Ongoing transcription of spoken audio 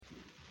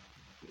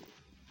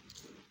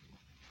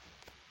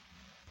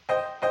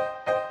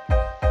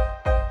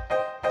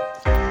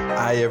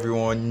Hi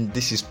everyone,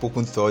 this is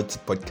Spoken Thoughts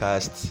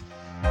Podcast.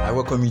 I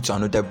welcome you to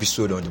another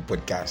episode on the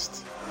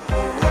podcast.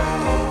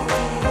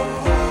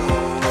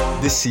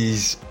 This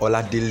is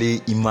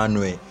Oladele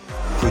Emmanuel,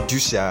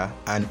 producer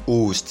and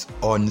host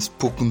on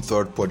Spoken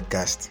Thought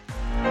Podcast.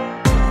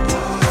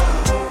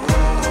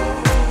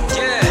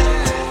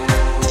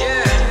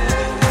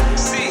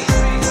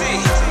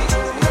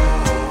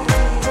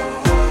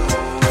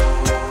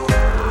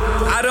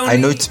 I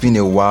know it's been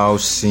a while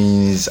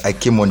since I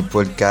came on the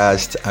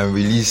podcast and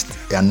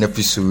released an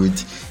episode.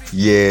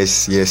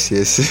 Yes.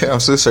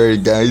 I'm so sorry,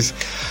 guys.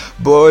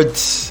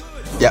 But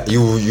yeah,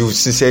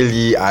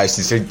 I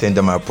sincerely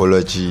tender my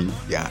apology.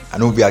 Yeah, I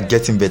know we are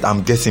getting better.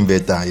 I'm getting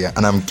better. Yeah,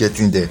 and I'm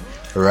getting there.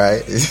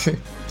 Right? It's getting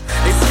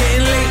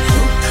late.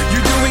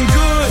 You're doing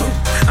good.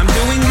 I'm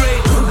doing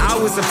great.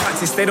 Hours of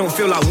practice, they don't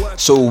feel like work.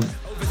 So,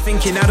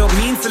 Thinking I don't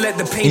mean to let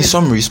the pain. in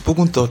summary,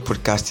 Spoken Thought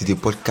Podcast is a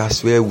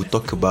podcast where we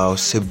talk about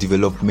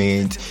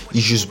self-development,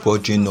 issues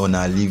bordering on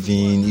our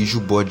living,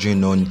 issues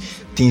bordering on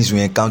things we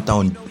encounter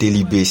on a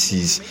daily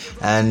basis.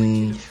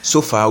 And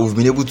so far, we've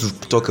been able to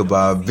talk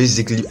about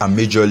basically and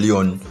majorly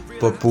on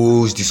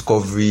purpose,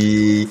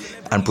 discovery,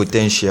 and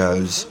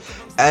potentials.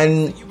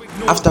 And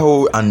after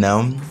all, and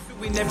now,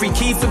 Every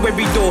key to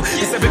every door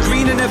is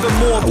evergreen and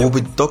evermore. we'll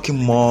be talking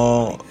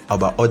more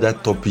about other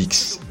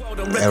topics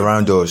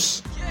around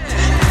us.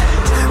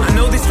 I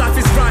know this life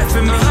is right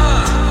for me.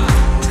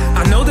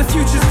 I know the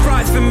future's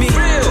bright for me.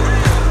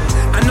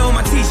 I know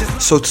my teachers.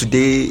 So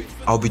today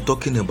I'll be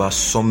talking about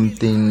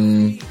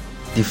something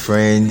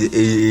different.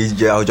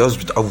 I'll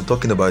be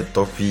talking about a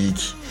topic,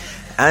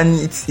 and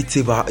it's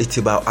about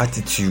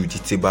attitude.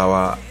 It's about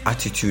our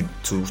attitude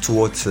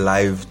towards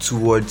life,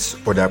 towards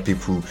other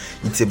people.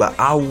 It's about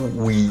how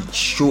we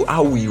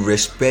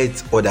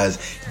respect others.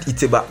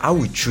 It's about how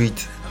we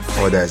treat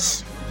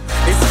others.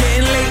 It's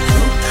getting late.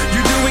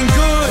 You're doing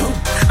good.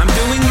 I'm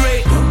doing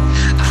great.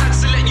 I had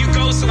to let you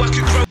go so I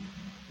could grow.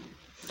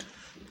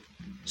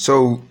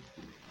 So,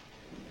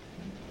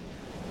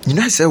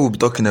 I said we'll be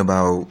talking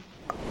about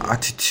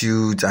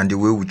attitudes and the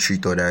way we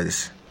treat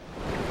others.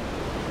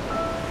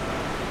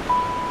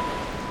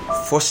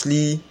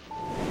 Firstly,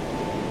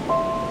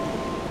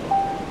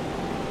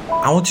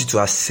 I want you to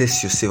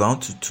assess yourself. I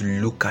want you to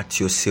look at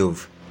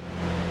yourself.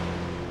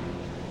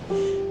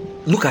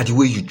 Look at the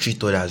way you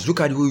treat others.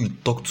 Look at the way you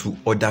talk to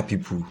other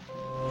people.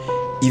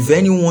 If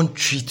anyone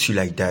treats you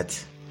like that,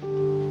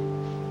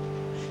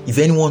 if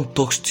anyone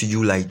talks to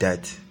you like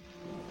that,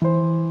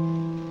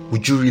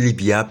 would you really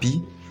be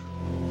happy?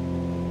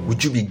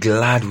 Would you be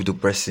glad with the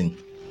person?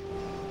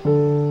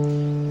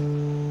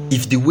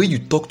 If the way you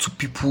talk to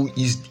people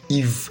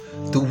if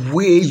the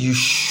way you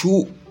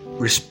show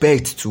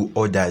respect to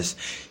others,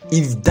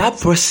 if that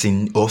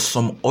person or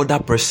some other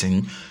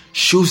person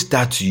shows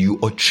that to you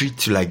or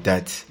treats you like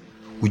that,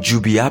 would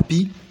you be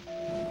happy?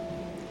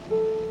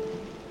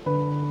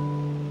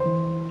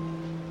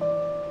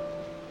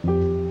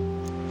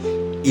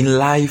 In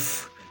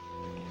life,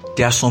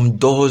 there are some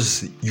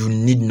doors you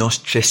need not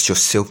stress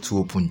yourself to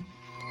open.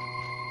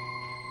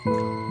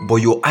 But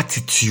your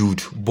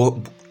attitude,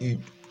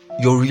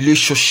 your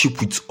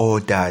relationship with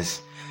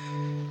others,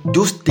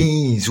 those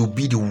things will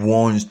be the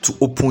ones to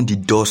open the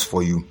doors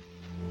for you.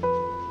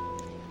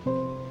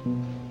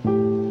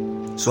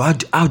 So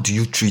how do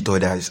you treat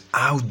others?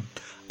 How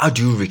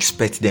do you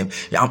respect them?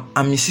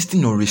 I'm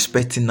insisting on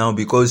respecting now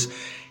because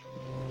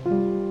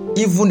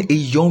even a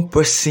young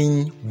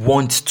person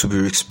wants to be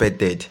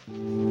respected.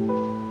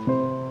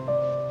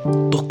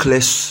 Talk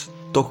less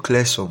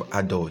of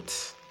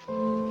adults.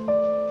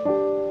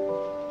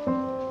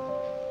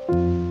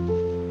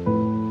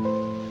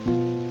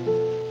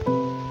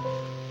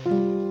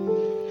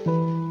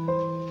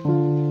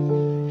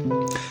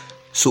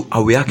 So I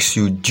will ask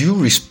you, do you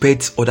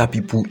respect other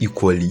people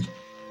equally?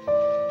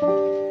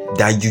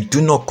 That you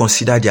do not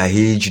consider their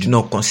age, you do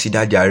not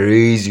consider their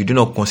race, you do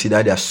not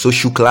consider their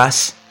social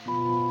class?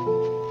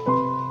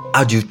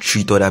 How do you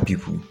treat other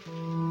people?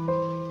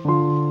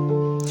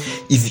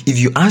 If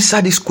you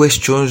answer these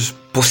questions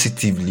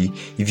positively,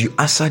 if you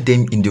answer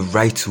them in the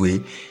right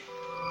way,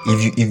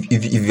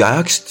 if I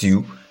asked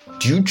you,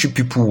 do you treat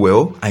people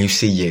well? And you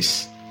say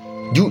yes.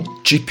 Do you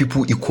treat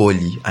people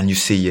equally? And you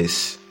say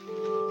yes.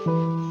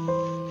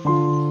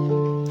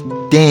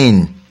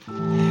 Then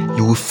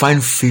you will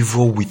find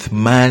favor with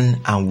man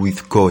and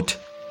with God.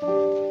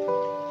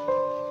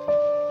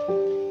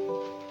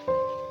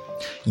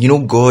 You know,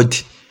 God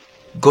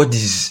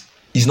is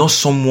not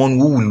someone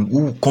who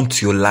will come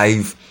to your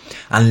life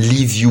and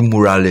leave you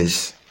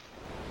moralless.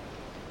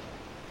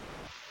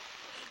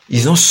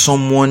 He's not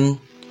someone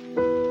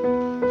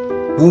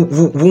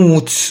who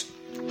won't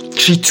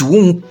treat you, who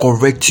won't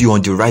correct you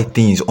on the right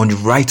things, on the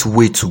right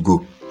way to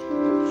go.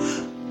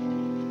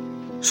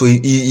 So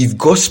if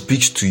God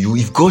speaks to you,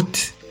 if God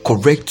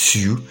corrects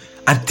you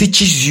and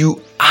teaches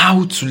you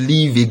how to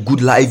live a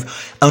good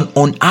life and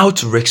on how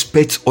to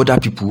respect other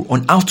people,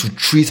 on how to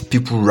treat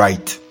people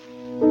right,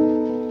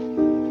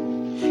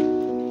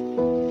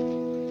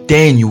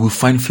 then you will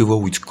find favor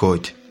with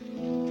God.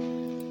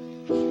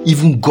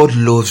 Even God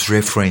loves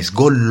reference.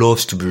 God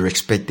loves to be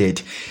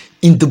respected.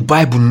 In the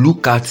Bible,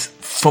 look at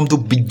from the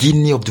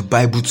beginning of the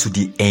Bible to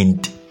the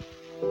end.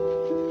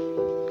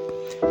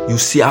 You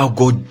see how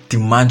God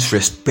demands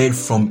respect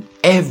from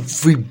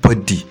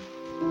everybody.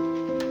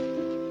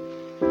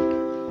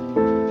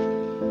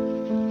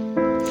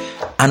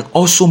 And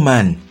also,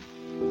 man,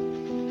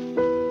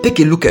 take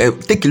a look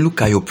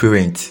at your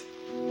parents.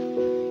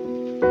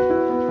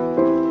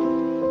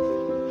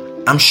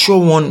 I'm sure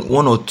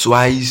one or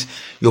twice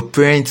your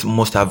parents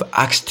must have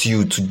asked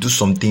you to do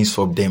some things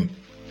for them.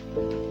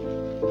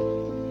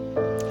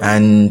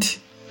 And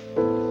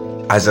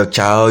as a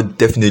child,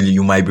 definitely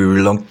you might be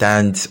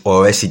reluctant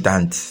or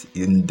hesitant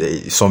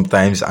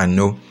sometimes, I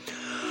know.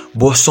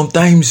 But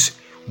sometimes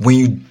when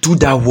you do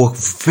that work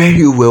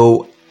very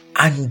well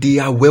and they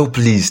are well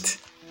pleased,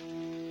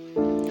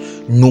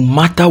 no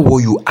matter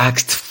what you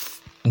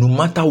asked, no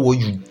matter what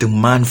you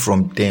demand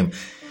from them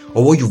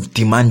or what you've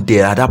demanded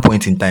at that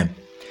point in time,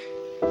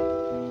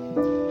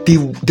 they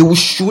will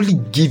surely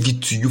give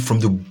it to you from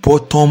the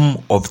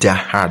bottom of their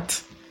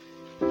heart.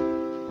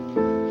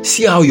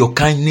 See how your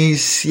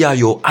kindness, see how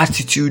your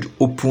attitude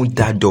opened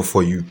that door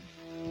for you.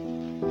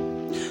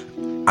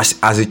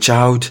 As a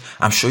child,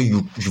 I'm sure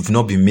you've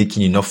not been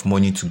making enough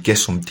money to get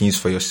some things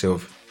for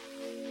yourself.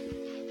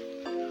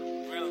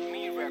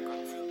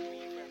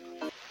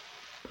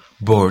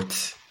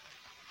 But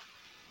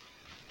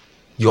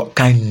your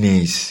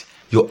kindness,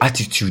 your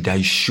attitude that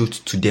you showed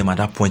to them at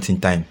that point in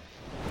time,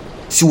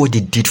 see what they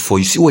did for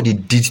you, see what they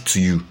did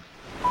to you.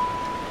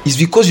 It's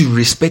because you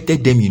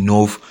respected them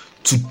enough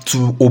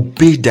to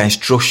obey the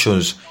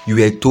instructions. You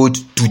were told,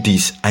 do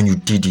this, and you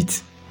did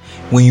it.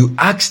 When you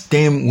ask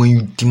them, when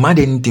you demand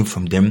anything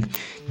from them,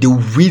 they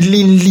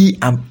willingly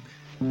and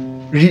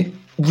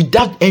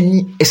without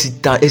any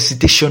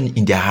hesitation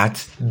in their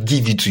heart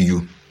give it to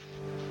you.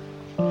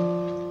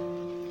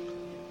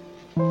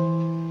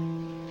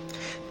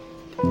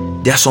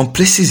 There are some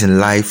places in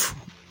life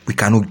we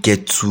cannot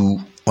get to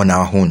on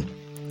our own,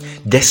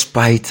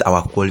 despite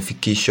our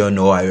qualification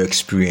or our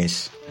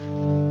experience.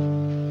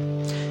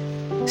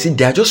 See,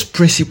 there are just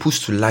principles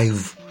to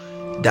life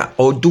that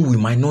although we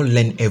might not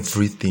learn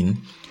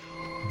everything,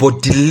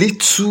 but the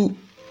little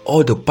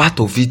or the part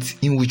of it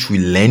in which we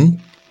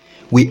learn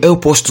will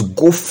help us to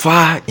go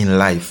far in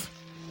life.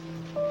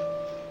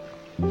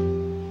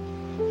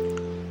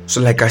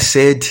 So like I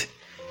said,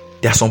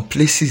 there are some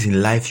places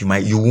in life you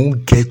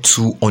won't get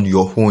to on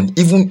your own,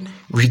 even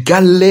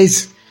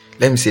regardless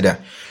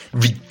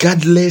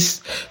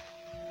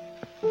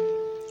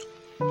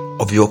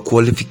of your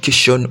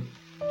qualification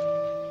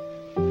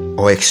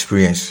or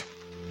experience.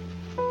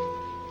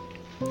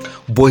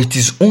 But it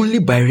is only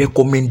by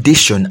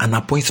recommendation and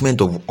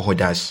appointment of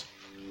others.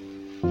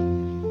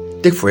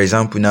 Take for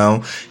example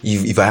now,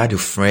 if I had a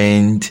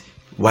friend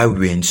while we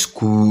were in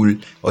school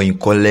or in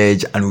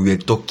college and we were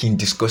talking,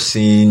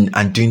 discussing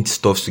and doing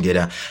stuff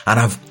together, and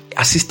I've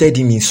assisted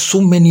him in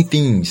so many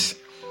things.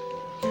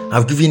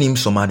 I've given him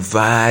some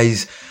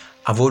advice.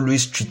 I've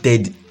always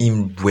treated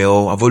him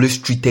well. I've always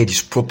treated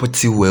his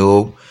property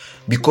well,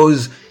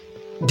 because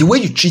the way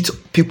you treat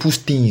people's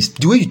things,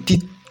 the way you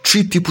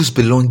treat people's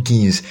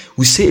belongings,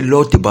 will say a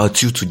lot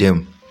about you to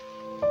them.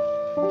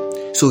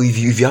 So if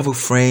you have a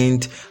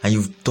friend and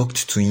you've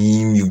talked to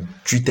him, you've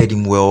treated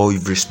him well,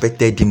 you've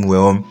respected him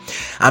well,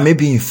 and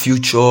maybe in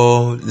future,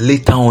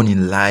 later on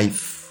in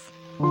life,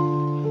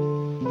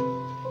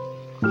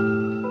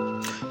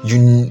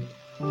 you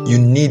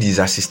need his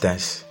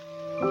assistance.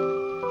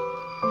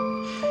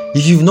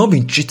 If you've not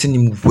been treating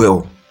him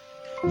well,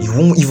 you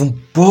won't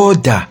even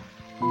bother.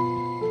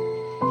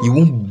 You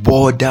won't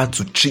bother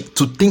to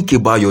think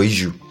about your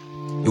issue.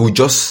 You will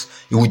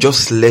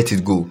just let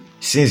it go.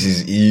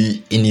 Since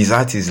in his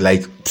heart is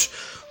like,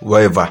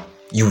 whatever.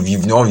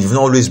 You've not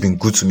always been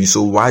good to me,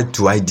 so why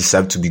do I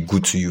decide to be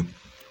good to you?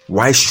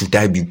 Why should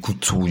I be good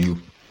to you?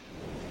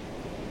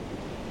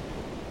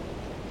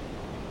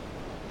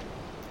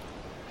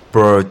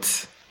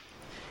 But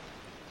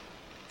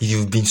if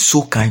you've been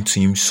so kind to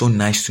him, so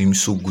nice to him,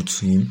 so good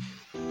to him,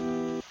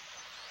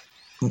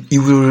 he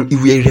will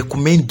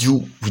recommend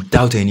you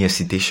without any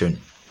hesitation.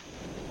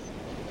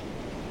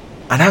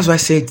 And that's why I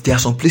said there are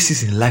some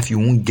places in life you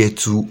won't get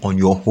to on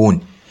your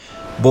own.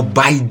 But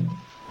by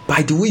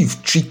the way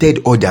you've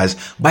treated others,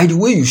 by the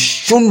way you've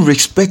shown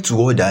respect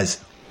to others,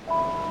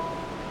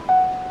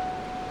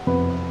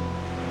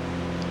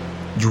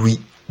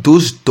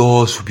 those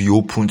doors will be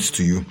opened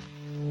to you.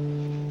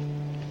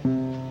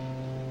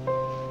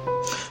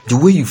 The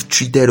way you've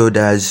treated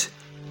others,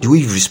 the way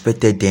you've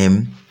respected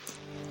them,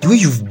 the way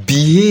you've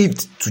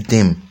behaved to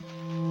them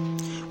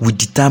will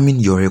determine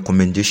your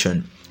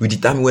recommendation. Will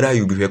determine whether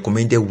you'll be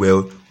recommended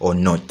well or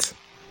not.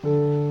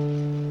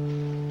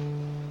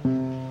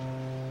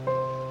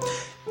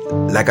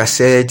 Like I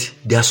said,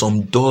 there are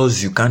some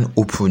doors you can't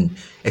open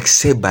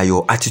except by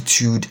your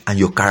attitude and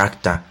your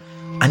character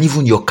and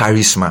even your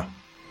charisma.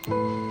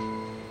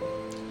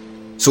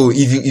 So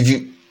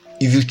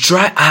if you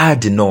try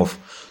hard enough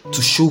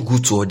to show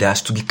good to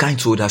others, to be kind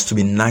to others, to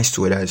be nice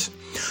to others,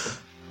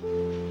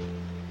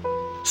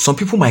 Some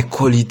people might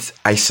call it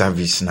eye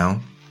service now,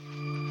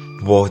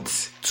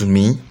 but to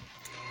me,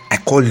 I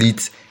call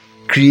it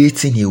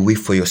creating a way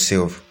for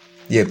yourself.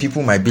 Yeah,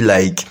 people might be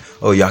like,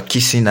 "Oh, you are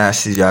kissing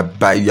ass. You are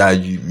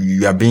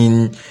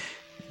being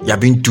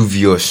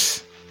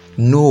dubious."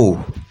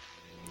 No,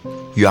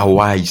 you are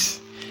wise.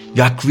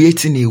 You are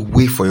creating a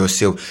way for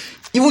yourself.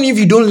 Even if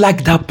you don't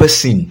like that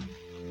person,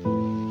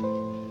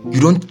 you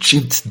don't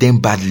treat them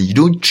badly. You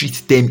don't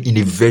treat them in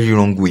a very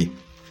wrong way.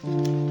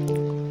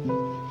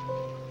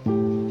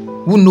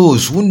 Who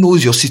knows? Who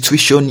knows your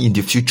situation in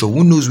the future?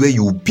 Who knows where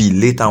you will be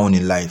later on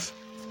in life?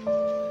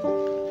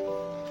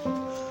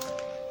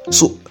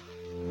 So,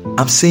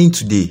 I'm saying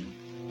today,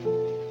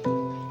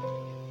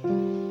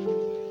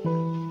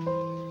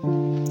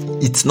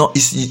 it's not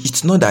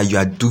that you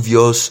are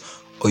dubious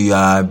or you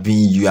are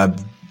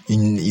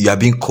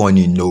being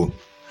corny. No,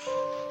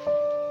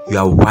 you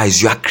are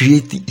wise. You are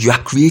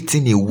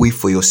creating a way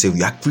for yourself.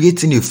 You are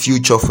creating a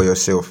future for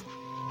yourself.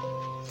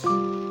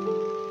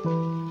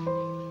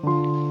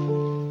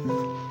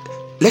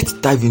 Let's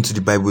dive into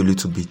the Bible a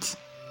little bit.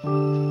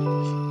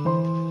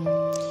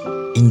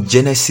 In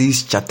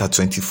Genesis chapter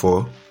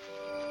 24,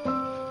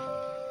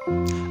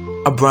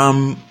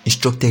 Abraham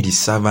instructed his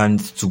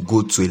servant to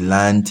go to a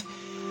land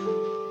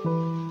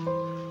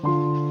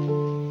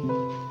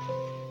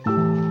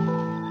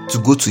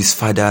to his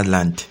father's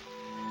land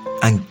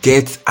and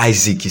get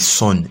Isaac, his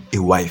son,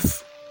 a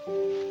wife.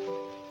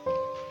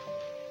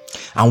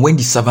 And when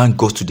the servant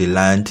got to the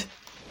land,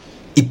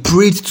 he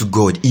prayed to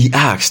God. He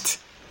asked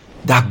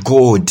that,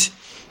 "God,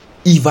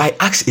 if I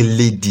ask a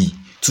lady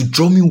to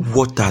draw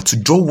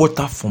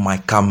water for my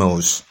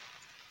camels,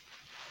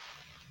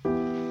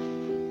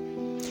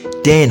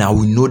 then I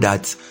will know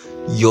that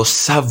your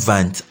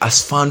servant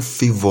has found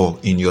favor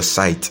in your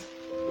sight."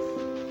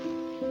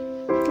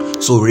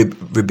 So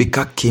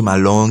Rebecca came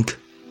along.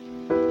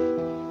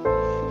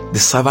 The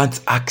servant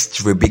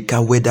asked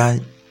Rebecca whether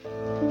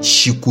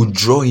she could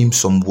draw him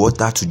some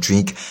water to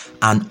drink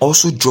and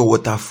also draw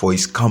water for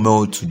his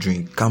camels to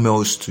drink.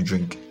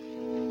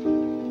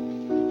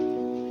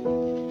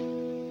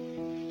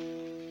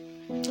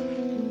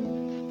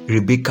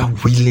 Rebecca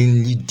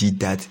willingly did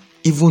that,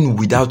 even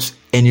without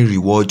any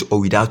reward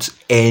or without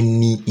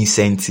any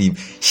incentive.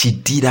 She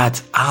did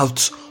that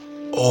out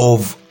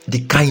of the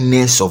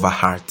kindness of her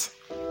heart.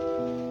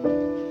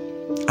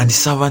 And the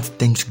servant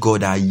thanked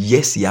God that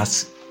yes, he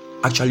has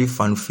actually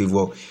found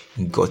favor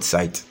in God's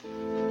sight.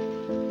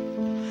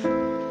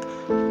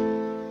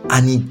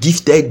 And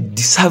the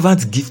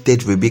servant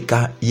gifted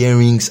Rebecca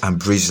earrings and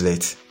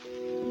bracelets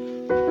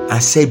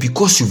and said,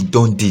 "Because you've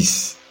done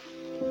this,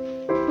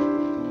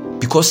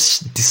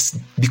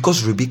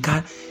 because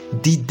Rebecca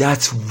did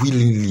that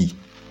willingly."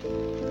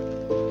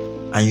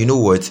 And you know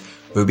what?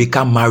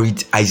 Rebecca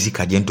married Isaac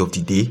at the end of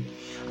the day.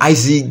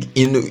 Isaac,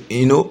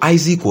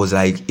 Isaac was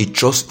like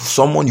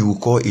someone you would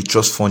call a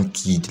trust fund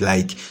kid,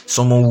 like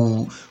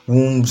someone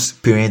whose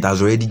parent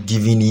has already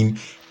given him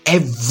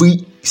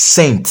every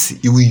cent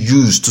he will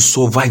use to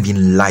survive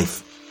in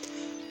life.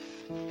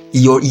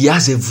 He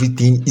has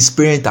everything. His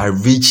parents are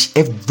rich,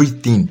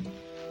 everything.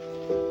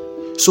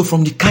 So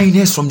from the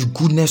kindness, from the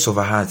goodness of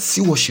her heart,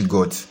 see what she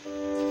got.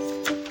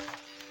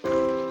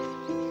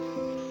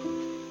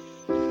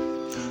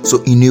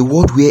 So in a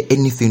world where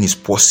anything is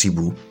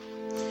possible,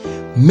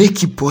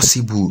 make it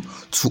possible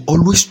to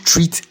always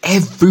treat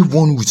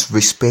everyone with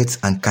respect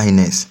and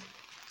kindness.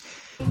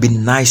 Be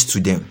nice to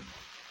them.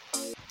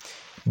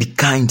 Be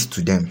kind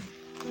to them.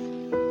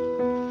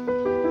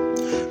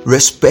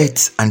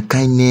 Respect and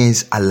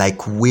kindness are like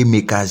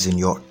waymakers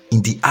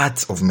in the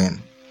hearts of men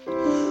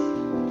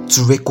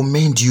to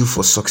recommend you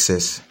for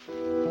success.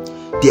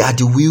 They are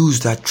the wheels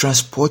that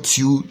transport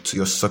you to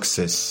your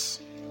success.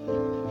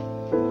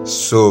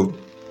 So,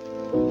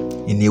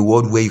 in a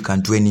world where you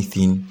can do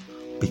anything,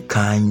 be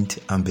kind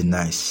and be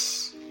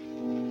nice.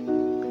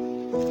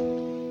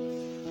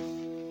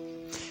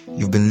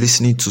 You've been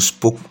listening to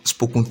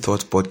Spoken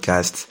Thought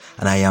Podcast,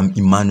 and I am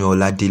Emmanuel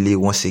Oladele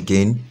once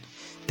again.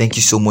 Thank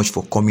you so much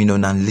for coming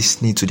on and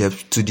listening to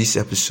this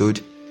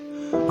episode.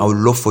 I would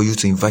love for you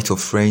to invite your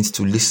friends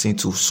to listen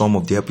to some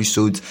of the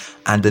episodes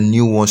and the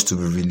new ones to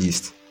be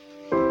released.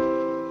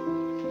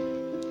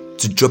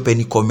 To drop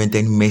any comment,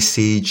 any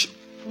message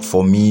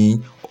for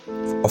me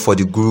or for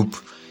the group,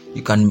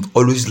 you can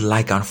always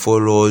like and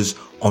follow us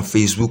on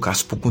Facebook as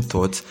Spoken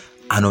Thoughts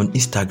and on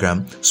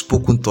Instagram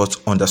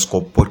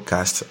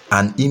spokenthoughts_podcast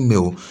and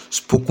email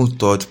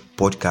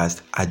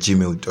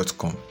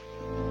spokenthoughtpodcast@gmail.com.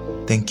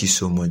 Thank you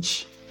so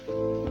much.